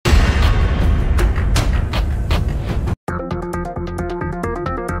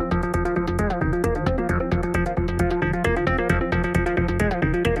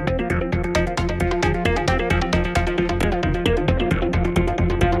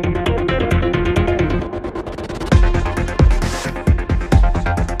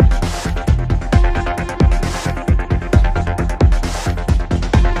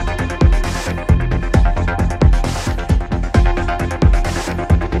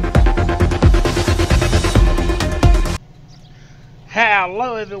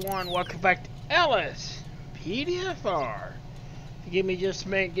Hello everyone, welcome back to Lspdfr. If you give me just a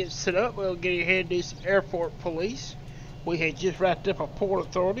minute to get set up, we'll get ahead and do some airport police. We had just wrapped up a Port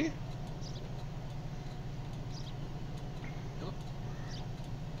Authority.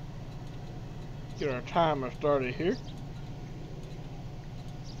 Get our timer started here.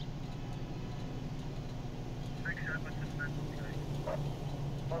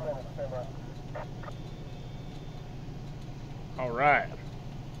 Alright.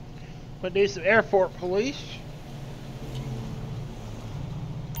 We'll do some airport police.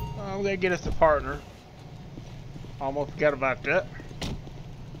 We're gonna get us a partner. Almost forgot about that.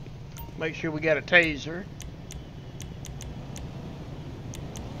 Make sure we got a taser.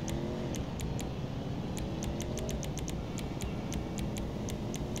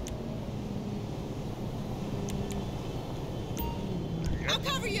 I'll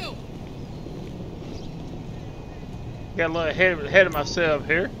cover you. Got a little ahead of myself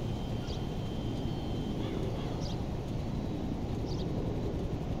here.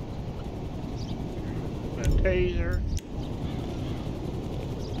 Got a taser.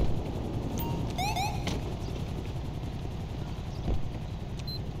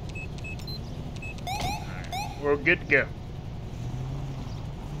 Alright, we're good to go.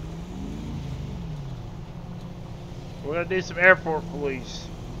 We're gonna do some airport police.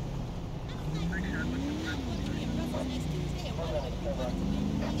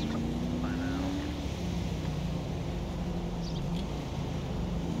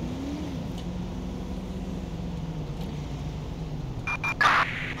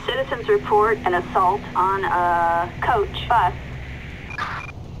 Citizens report an assault on a coach bus.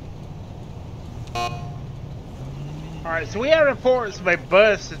 Alright, so we have reports of a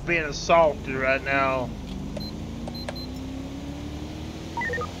bus is being assaulted right now.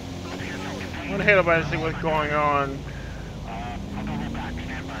 I'm gonna head over and see what's going on.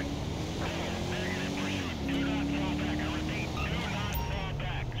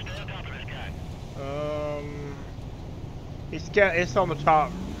 It's on the top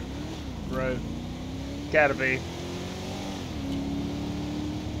road. Gotta be.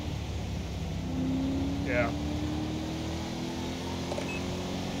 Yeah.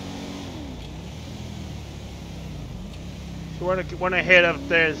 So we're gonna head up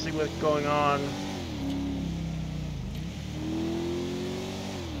there and see what's going on.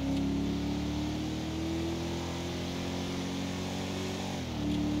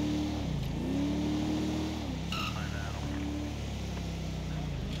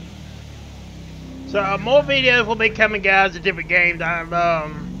 So more videos will be coming, guys, of different games. I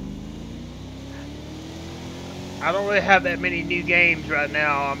don't really have that many new games right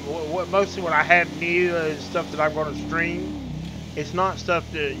now. Mostly what I have new is stuff that I'm going to stream. It's not stuff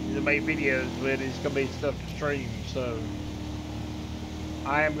to make videos with. It's going to be stuff to stream. So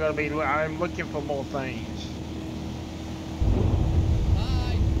I'm looking for more things.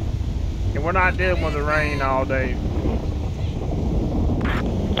 Bye. And we're not dealing with the rain all day.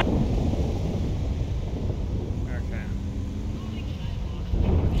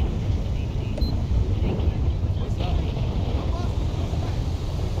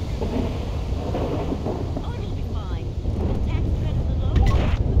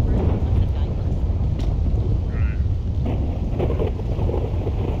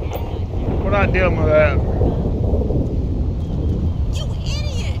 Not dealing with that. You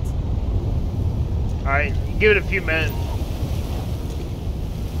idiot! Alright, give it a few minutes.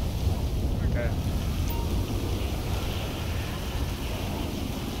 Okay.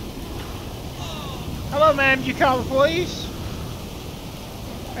 Hello, ma'am. Did you call the police?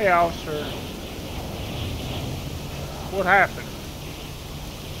 Hey, officer. What happened?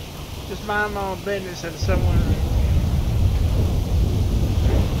 Just mind my own business and someone...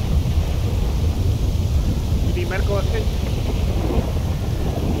 medical attention.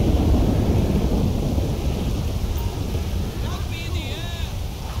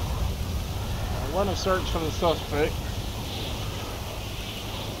 I want to search for the suspect.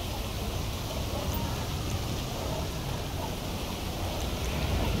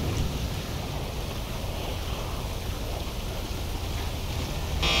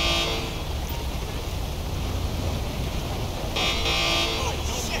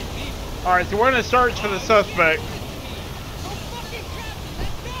 Alright, so we're going to search for the suspect.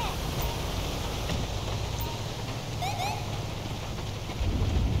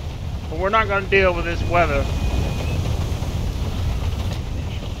 But we're not going to deal with this weather.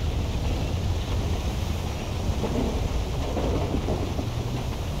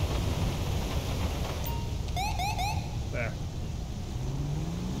 There.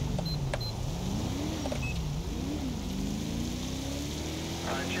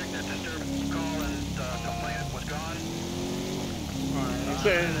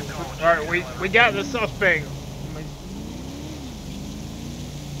 Alright, we got the suspect.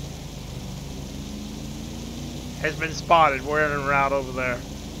 Has been spotted. We're in a route over there.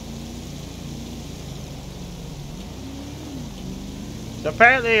 So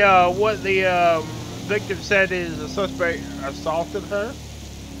apparently, what the victim said is the suspect assaulted her.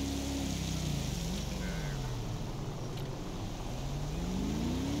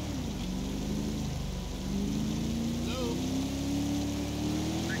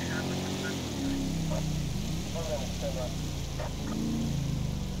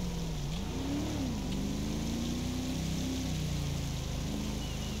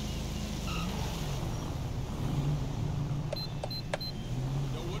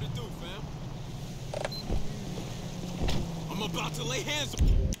 To lay hands on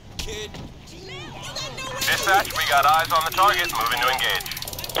kid. Dispatch, we got eyes on the target. Moving to engage.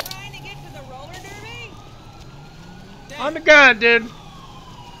 I'm trying to get to the roller derby. On the gun, dude.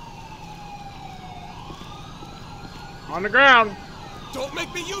 On the ground. Don't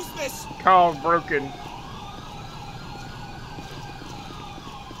make me use this. Call's broken.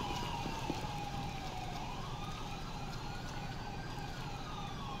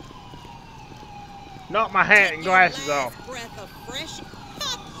 Knock my hat and glasses off. Breath of fresh.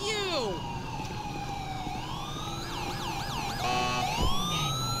 Fuck you.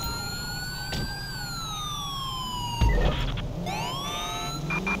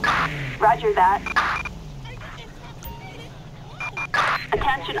 Roger that.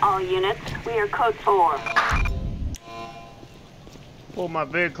 Attention all units. We are code 4. Pull my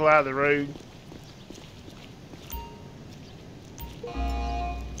vehicle out of the road.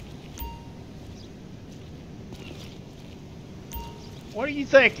 What are you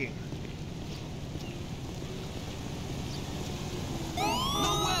thinking?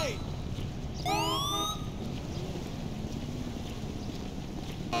 No way.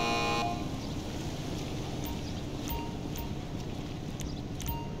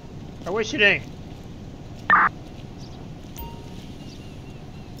 I wish you didn't. I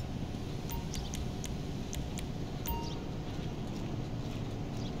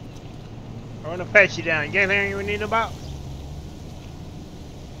want to pat you down. You got anything you need about?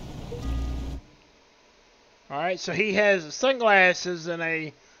 Alright, so he has sunglasses and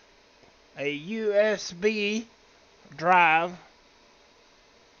a USB drive,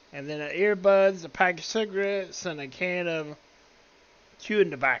 and then earbuds, a pack of cigarettes, and a can of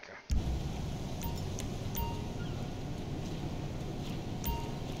chewing tobacco.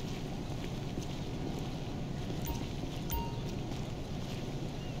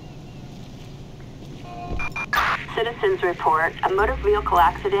 Citizens report a motor vehicle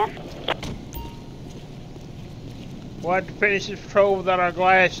accident. We'll have to finish this patrol without our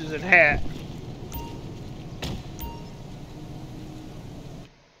glasses and hat.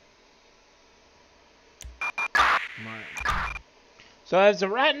 So as of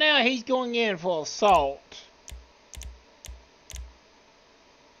right now, he's going in for assault.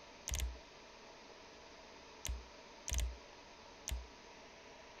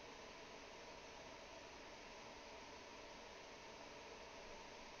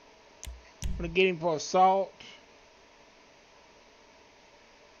 I'm gonna get him for assault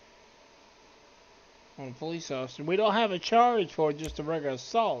on a police officer. We don't have a charge for just a regular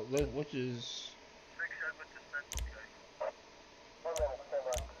assault, which is.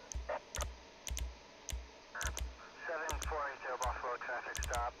 7480 Buffalo traffic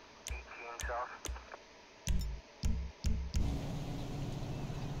stop, 18 south.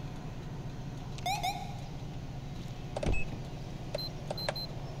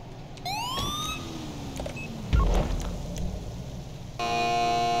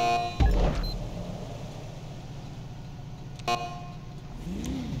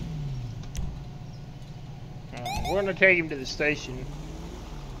 We're gonna take him to the station.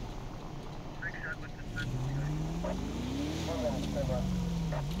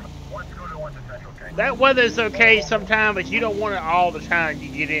 That weather's okay sometimes, but you don't want it all the time you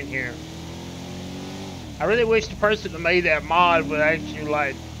get in here. I really wish the person that made that mod would actually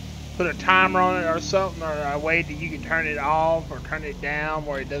like put a timer on it or something, or a way that you can turn it off or turn it down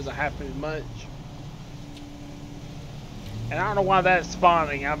where it doesn't happen as much. And I don't know why that's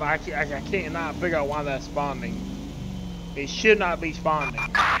spawning. I can't not figure out why that's spawning. It should not be spawning.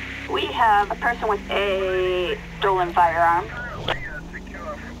 We have a person with a stolen firearm.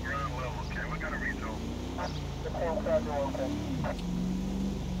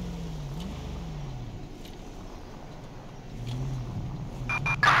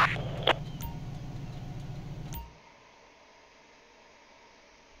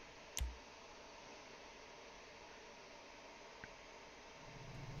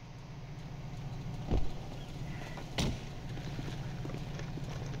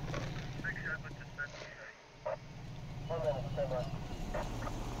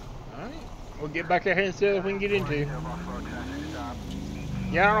 get back out here and see if we can get into. Buffalo traffic stop.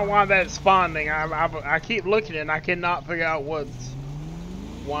 Yeah, I don't know why that's spawning. I keep looking and I cannot figure out why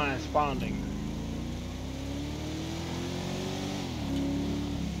it's spawning.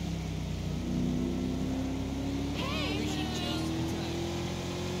 Hey,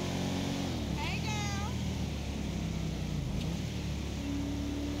 girl.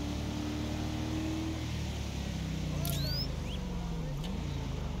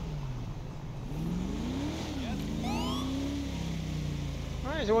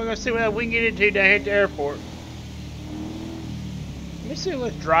 Alright, so we're gonna see what we can get into down here at the airport. Let me see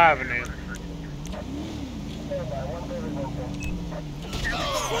what's driving it.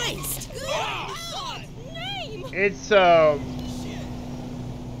 Christ! God! Name! It's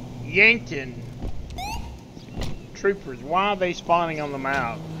Yankton troopers. Why are they spawning on the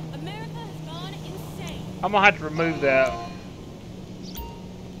map? America has gone insane. I'm gonna have to remove that.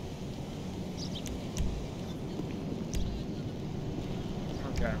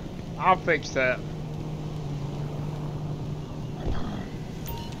 Okay, I'll fix that.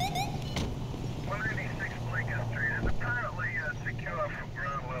 186 Lincoln Street is apparently secure from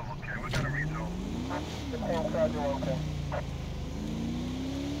ground level. Okay, we got a result.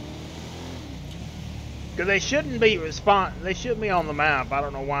 Cause they shouldn't be on the map. I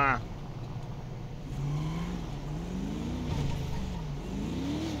don't know why.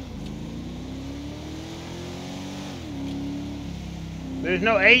 There's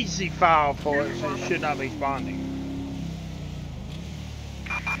no agency file for it, so it should not be spawning.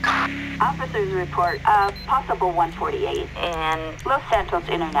 Officers report a possible 148 in Los Santos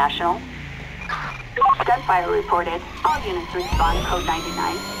International. Gunfire reported. All units respond. Code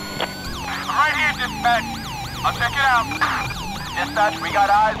 99. I'm right here, dispatch. I'll check it out. Dispatch, we got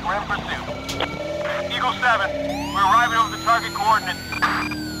eyes. We're in pursuit. Eagle 7, we're arriving over the target coordinates.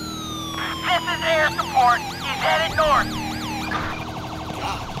 This is air support. He's headed north.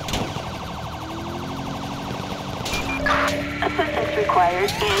 Assistance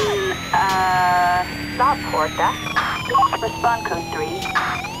required in, La Puerta. Respond code 3.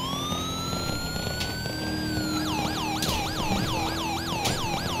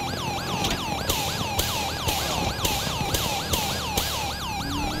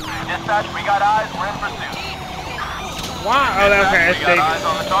 Dispatch, we got eyes. We're in pursuit. Why? Oh, okay, that's We got eyes David.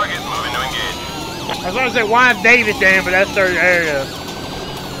 on the target. Moving to engage. I was gonna say why is David there, but that's their area.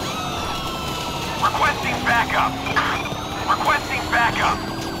 Requesting backup. Requesting backup.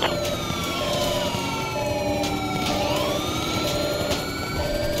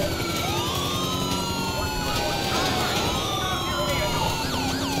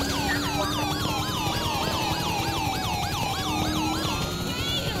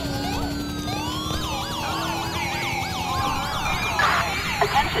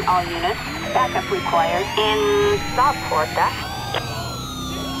 Attention all units. Backup required in La Puerta.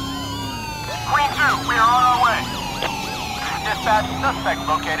 Queen 2, we are on our way. Dispatch, suspect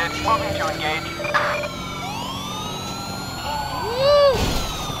located. Moving to engage.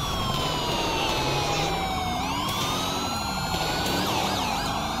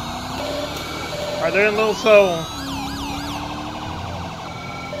 Are they in Little Soul?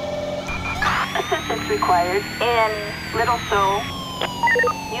 Assistance required in Little Seoul.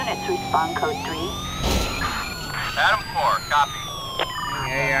 Units respond code 3. Adam 4, copy.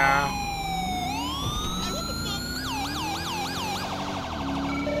 Yeah.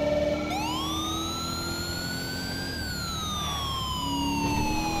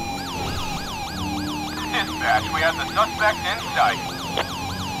 Dispatch, we have the suspect in sight.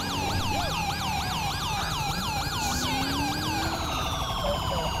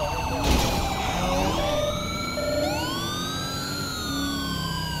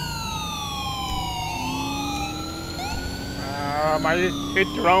 I just hit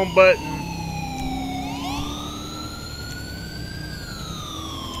the wrong button.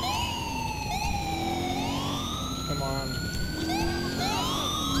 Come on.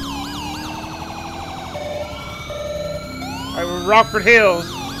 Alright, we're Rockford Hills.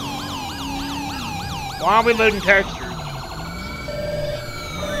 Why are we loading textures?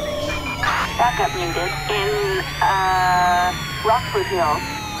 Backup needed in Rockford Hills.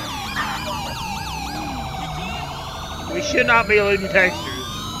 We should not be loading textures.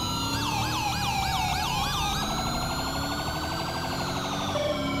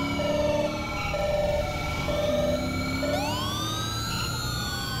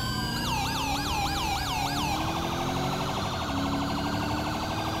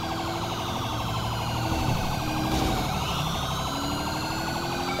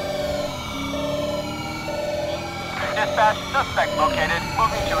 Dispatch, suspect located.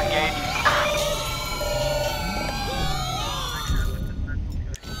 Moving to engage.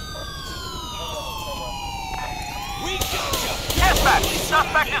 We gotcha! Dispatch,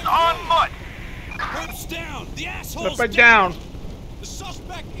 suspect is on foot. Perps down! The asshole's Suspect down. The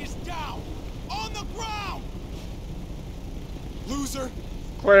suspect is down! On the ground! Loser!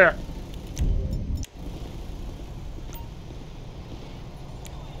 Clear.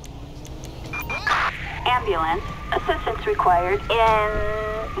 Ambulance. Assistance required in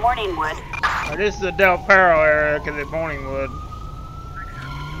Morningwood. This is the Del Perro area because it's Morningwood.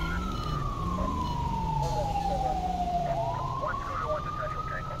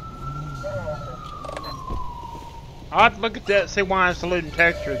 I'll have to look at that, see why it's saluting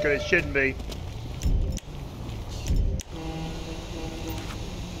texture, because it shouldn't be.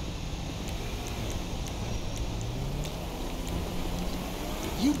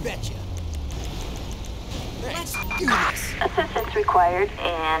 You betcha. Let's do this. Assistance required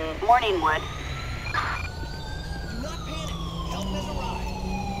in Morningwood. Do not panic. Help has arrived.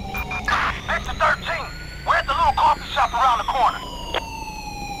 Exit 13. We're at the little coffee shop around the corner.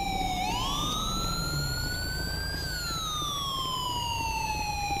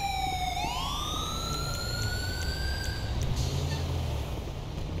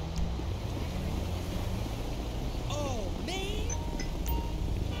 Oh, man.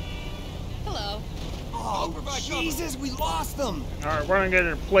 Hello. Oh, Jesus, we lost them. Alright, we're gonna get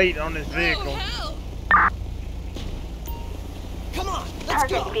a plate on this vehicle. Oh, help. Come on, let's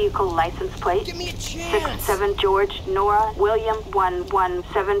Target go. vehicle license plate. Give me a chance. 67 George Nora William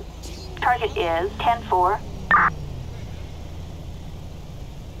 117. Target is 10-4.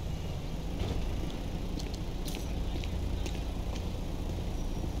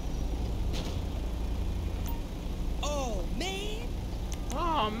 Oh, man.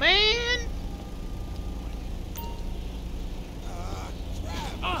 Oh man!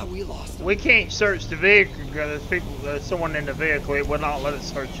 Ah, we lost them. We can't search the vehicle because there's someone in the vehicle. It will not let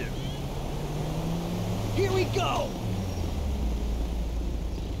us search it. Here we go.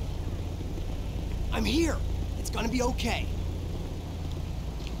 I'm here. It's gonna be okay.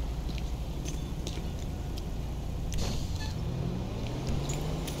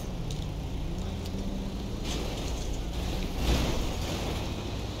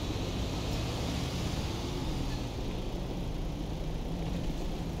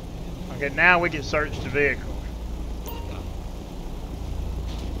 Okay, now we can search the vehicle.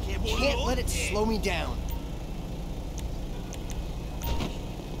 Can't let it slow me down.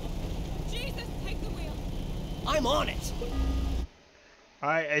 Jesus, take the wheel. I'm on it.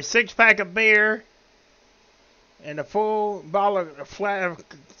 Alright, a 6-pack of beer and a full bottle of flat of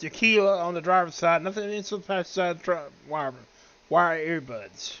tequila on the driver's side. Nothing in the passenger side truck. Wire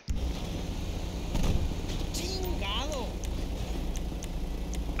earbuds. Chingado.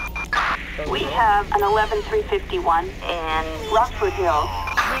 We have an 11351 in Rockford Hill.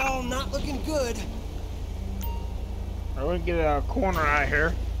 Well, not looking good. We're gonna get a corner out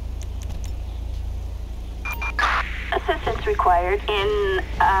here. Assistance required in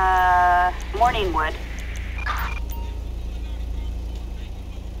Morningwood.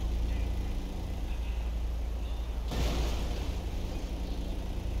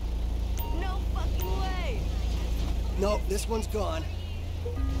 No fucking way. Nope, this one's gone.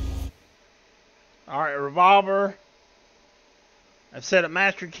 Alright, a revolver, a set of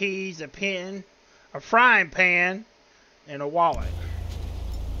master keys, a pen, a frying pan, and a wallet.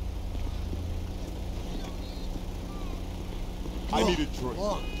 I need a drink.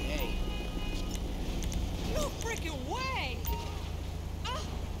 Long day. No freaking way.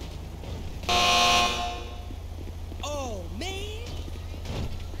 Oh, man.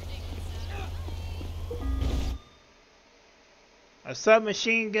 A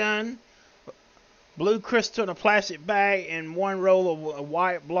submachine gun, blue crystal in a plastic bag, and one roll of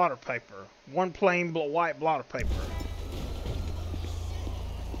white blotter paper. One plain white blotter paper.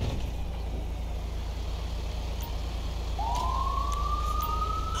 Oh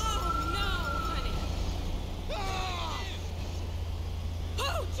no, honey.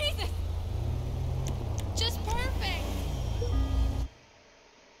 Oh, Jesus. Just perfect.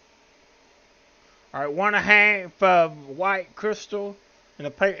 Alright, 1.5 of white crystal in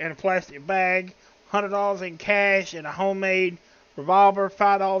a plastic bag, $100 in cash, and a homemade revolver,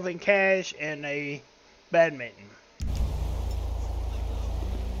 $5 in cash, and a badminton.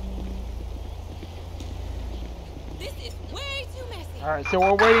 This is way too messy. Alright, so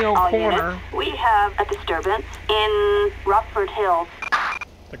we're waiting on All corner units, we have a disturbance in Rockford Hills.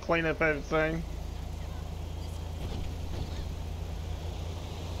 to clean up everything.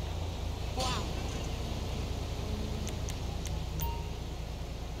 Wow.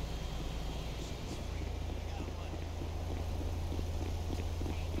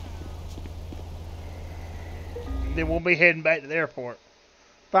 then we'll be heading back to the airport.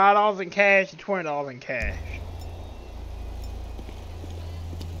 $5 in cash and $20 in cash.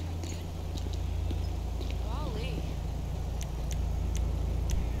 Golly.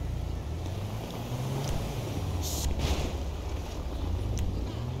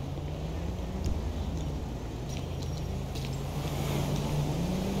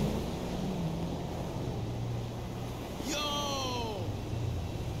 Yo!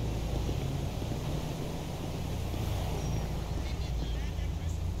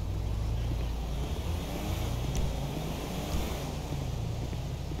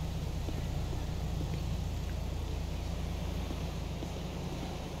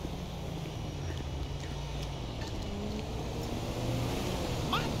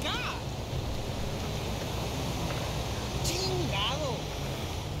 My God! Chingado!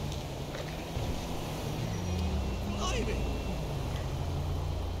 Blimey!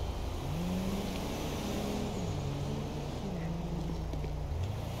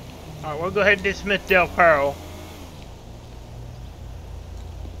 Alright, we'll go ahead and dismiss Del Perro.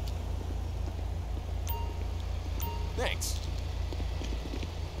 Thanks.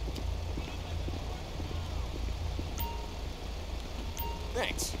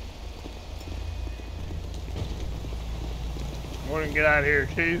 Thanks. We're gonna get out of here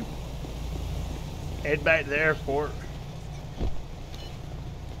too. Head back to the airport.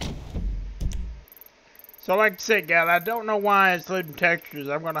 So like I said, guys, I don't know why it's loading textures.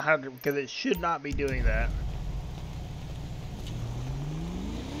 I'm gonna have to, because it should not be doing that.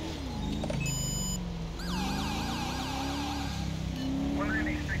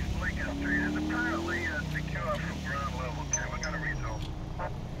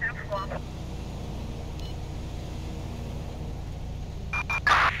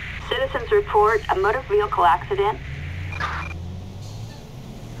 Citizens report a motor vehicle accident.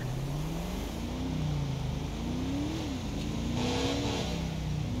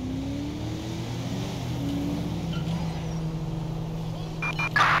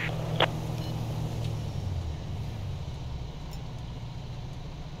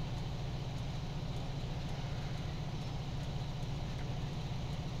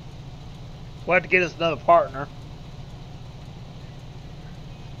 We'll have to get us another partner.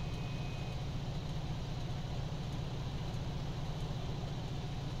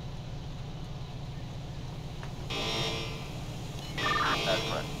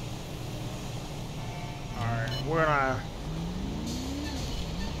 Alright, we're gonna...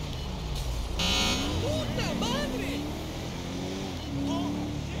 Puta madre! Oh,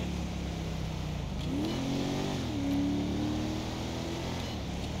 shit.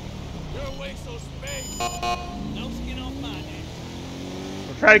 You're awake, so space. No skin off my neck.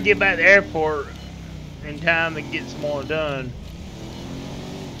 We'll try to get back to the airport in time to get some more done.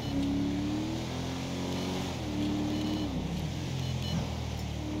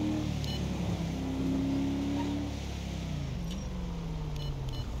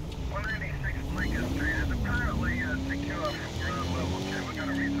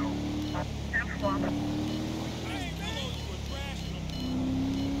 Hey, hello, you were trashing them.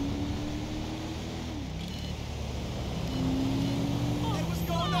 Hey, what's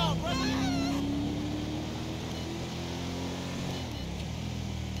going on, brother?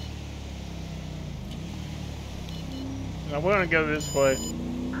 Now we're gonna go this way.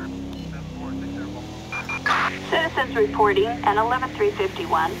 Citizens reporting an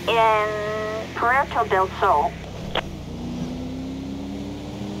 11351 in Puerto del Sol.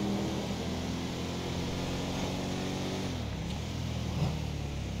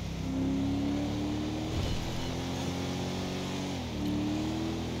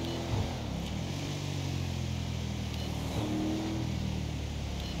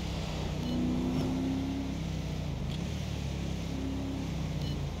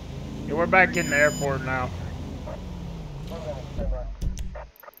 Yeah, we're back in the airport now.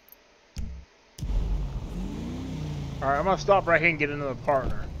 Alright, I'm gonna stop right here and get another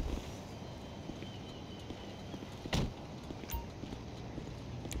partner.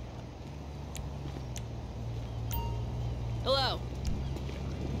 Hello.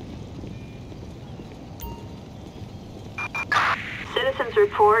 Citizens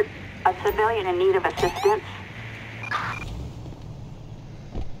report a civilian in need of assistance.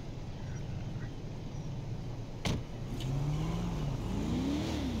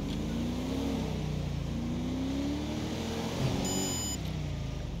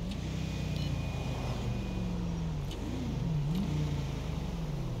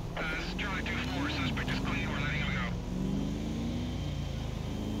 This is Charlie 2-4. Suspect is clean. We're letting him go.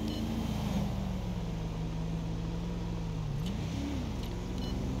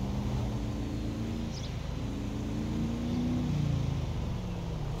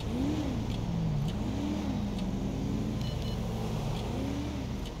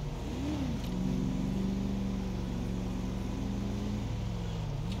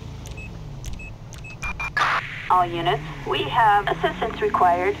 All units, we have assistance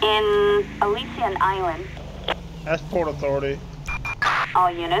required in Elysian Island. That's Port Authority.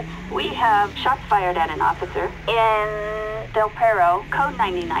 All units, we have shots fired at an officer in Del Perro, code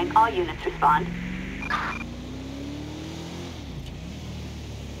 99. All units respond.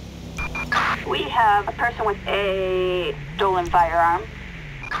 We have a person with a stolen firearm.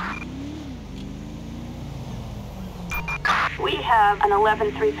 We have an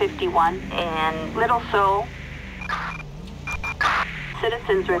 11351 in Little Seoul.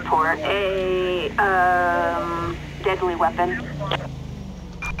 Citizens report a deadly weapon.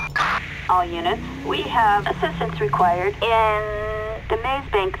 All units, we have assistance required in the Maze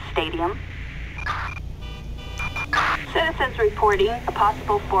Bank Stadium. Citizens reporting a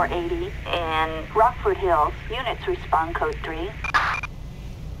possible 480 in Rockford Hills. Units respond code 3.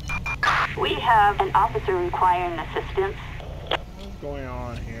 We have an officer requiring assistance. What's going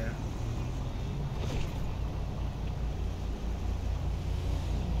on here?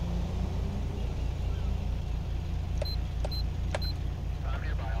 I'm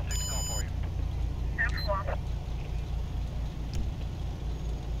nearby. I'll take the call for you.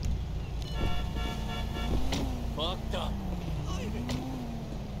 Fucked up.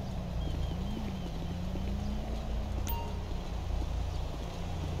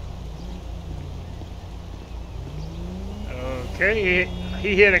 Okay,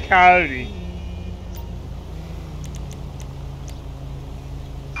 he hit a coyote.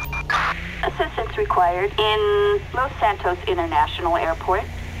 Assistance required in Los Santos International Airport.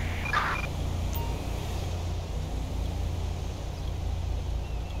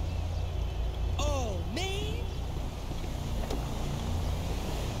 Oh, man!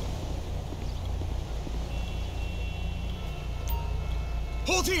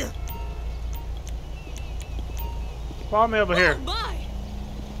 Hold here! Follow me over here. Oh my!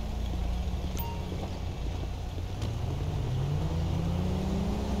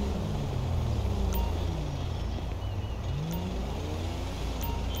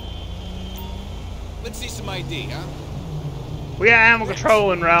 Let's see some ID, huh? We got animal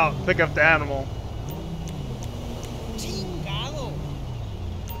control en route. Pick up the animal. Chingado!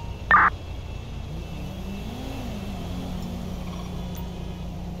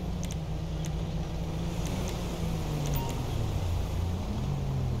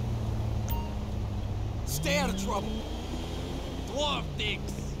 Stay out of trouble. Dwarf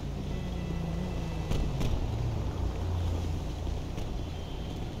dicks.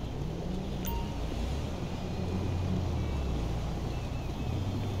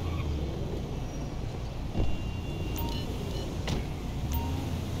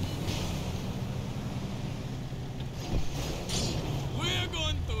 We're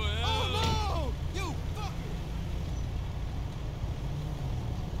going to hell. Oh, no! You fuck!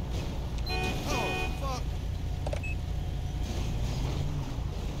 Oh, fuck.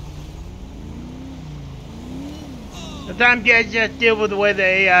 Sometimes you guys just deal with the way the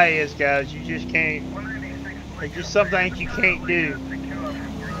AI is, guys. You just can't. It's just something you can't do.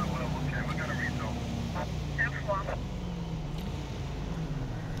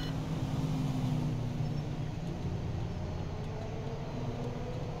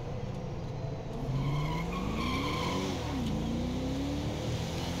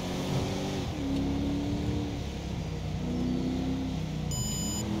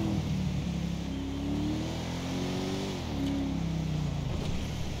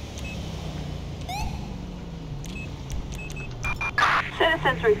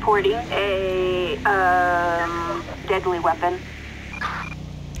 Citizens reporting a deadly weapon.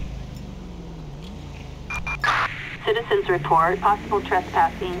 Citizens report possible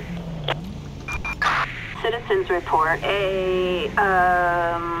trespassing. Citizens report a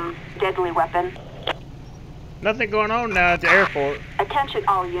deadly weapon. Nothing going on now at the airport. Attention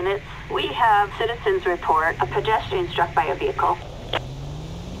all units. We have citizens report a pedestrian struck by a vehicle.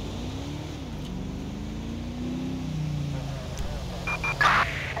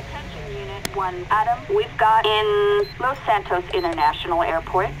 Attention unit 1 Adam. We've got in Los Santos International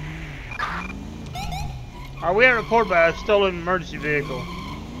Airport. We had a report about a stolen emergency vehicle.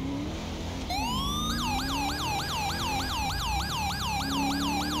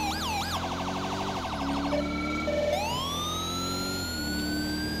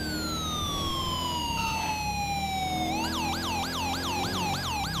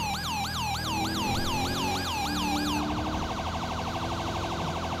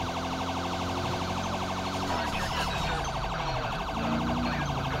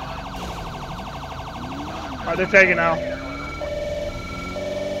 Alright, they're taking out.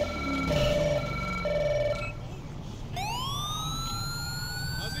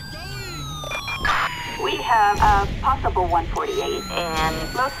 How's it going? We have a possible 148 in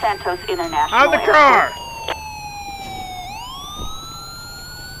Los Santos International On the Airport. car!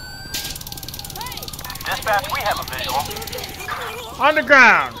 Dispatch, we have a visual. On the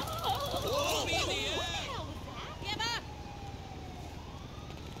ground! Give up!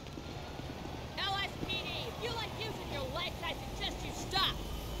 LSPD, if you like using your legs, I suggest you stop.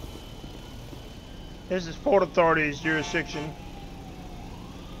 This is Port Authority's jurisdiction.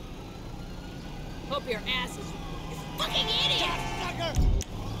 Hope your ass is fucking idiot! Sucker!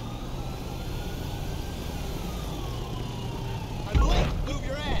 I'm late. Move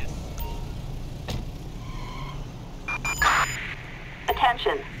your ass.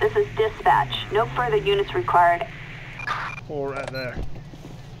 Attention, this is dispatch. No further units required. Or right there.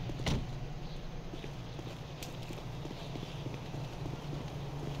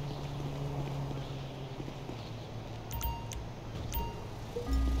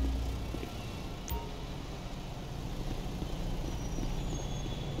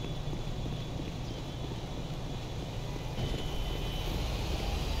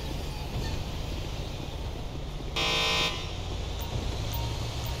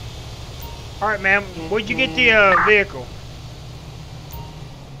 All right, ma'am. Where'd you get the vehicle?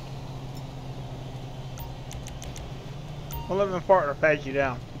 Well, let my partner pat you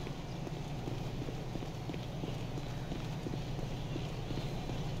down.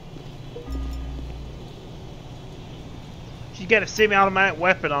 She's got a semi-automatic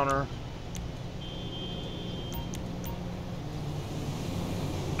weapon on her.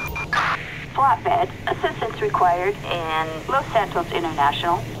 Flatbed, assistance required in Los Santos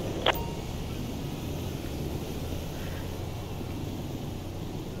International.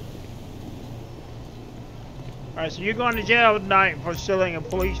 Alright, so you're going to jail tonight for stealing a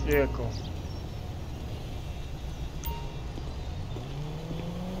police vehicle.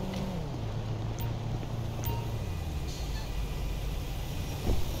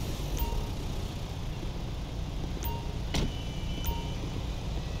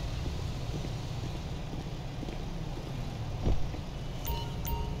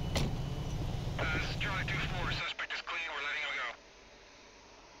 This is Charlie 2-4. Suspect is clean. We're letting him go.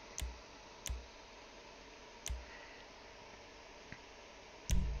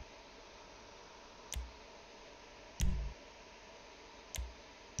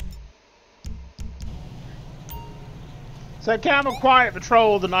 So kind of a quiet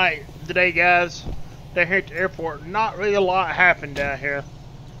patrol today, guys. Down here at the airport. Not really a lot happened down here.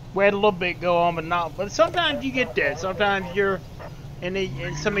 We had a little bit go on, but not. But sometimes you get that. Sometimes you're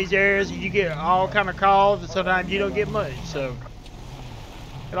in some of these areas, you get all kind of calls, and sometimes you don't get much. So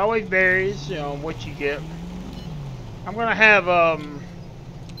it always varies, you know, what you get. I'm gonna have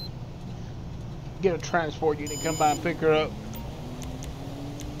get a transport unit come by and pick her up.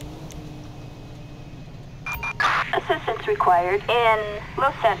 Assistance required in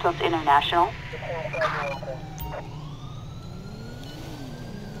Los Santos International.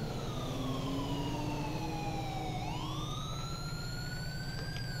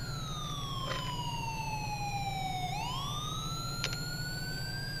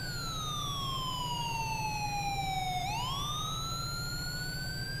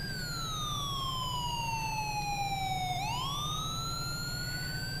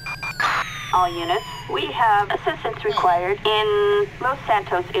 All units, we have assistance required in Los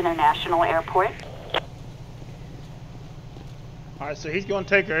Santos International Airport. Alright, so he's gonna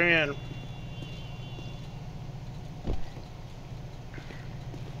take her in.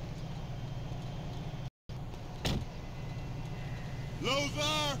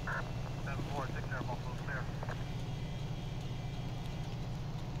 Lothar! 746 airport, full clear.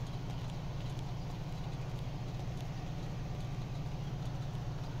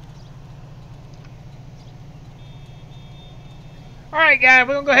 Alright guys,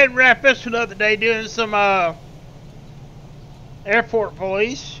 we're gonna go ahead and wrap this one up today doing some airport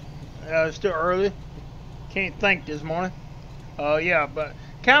police. It's still early. Can't think this morning. Yeah, but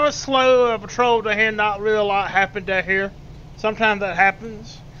kind of slow patrol down here, not really a lot happened down here. Sometimes that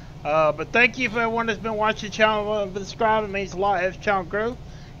happens. But thank you for everyone that's been watching the channel and been subscribing. It means a lot, helps the channel grow.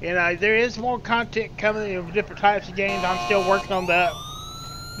 And there is more content coming of different types of games. I'm still working on that.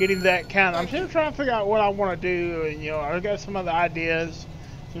 Getting that kind of, I'm still trying to figure out what I want to do, and you know, I've got some other ideas,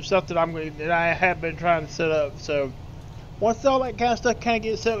 some stuff that I have been trying to set up. So once all that kind of stuff kind of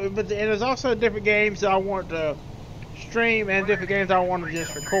gets set up, and there's also different games that I want to stream and different games I want to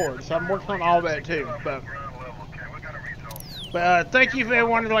just record. So I'm working on all that too. But thank you for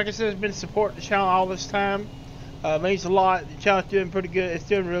everyone, like I said, has been supporting the channel all this time. It means a lot. The channel's doing pretty good. It's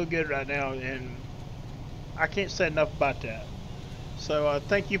doing real good right now, and I can't say enough about that. So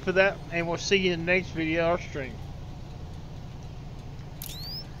thank you for that, and we'll see you in the next video or stream.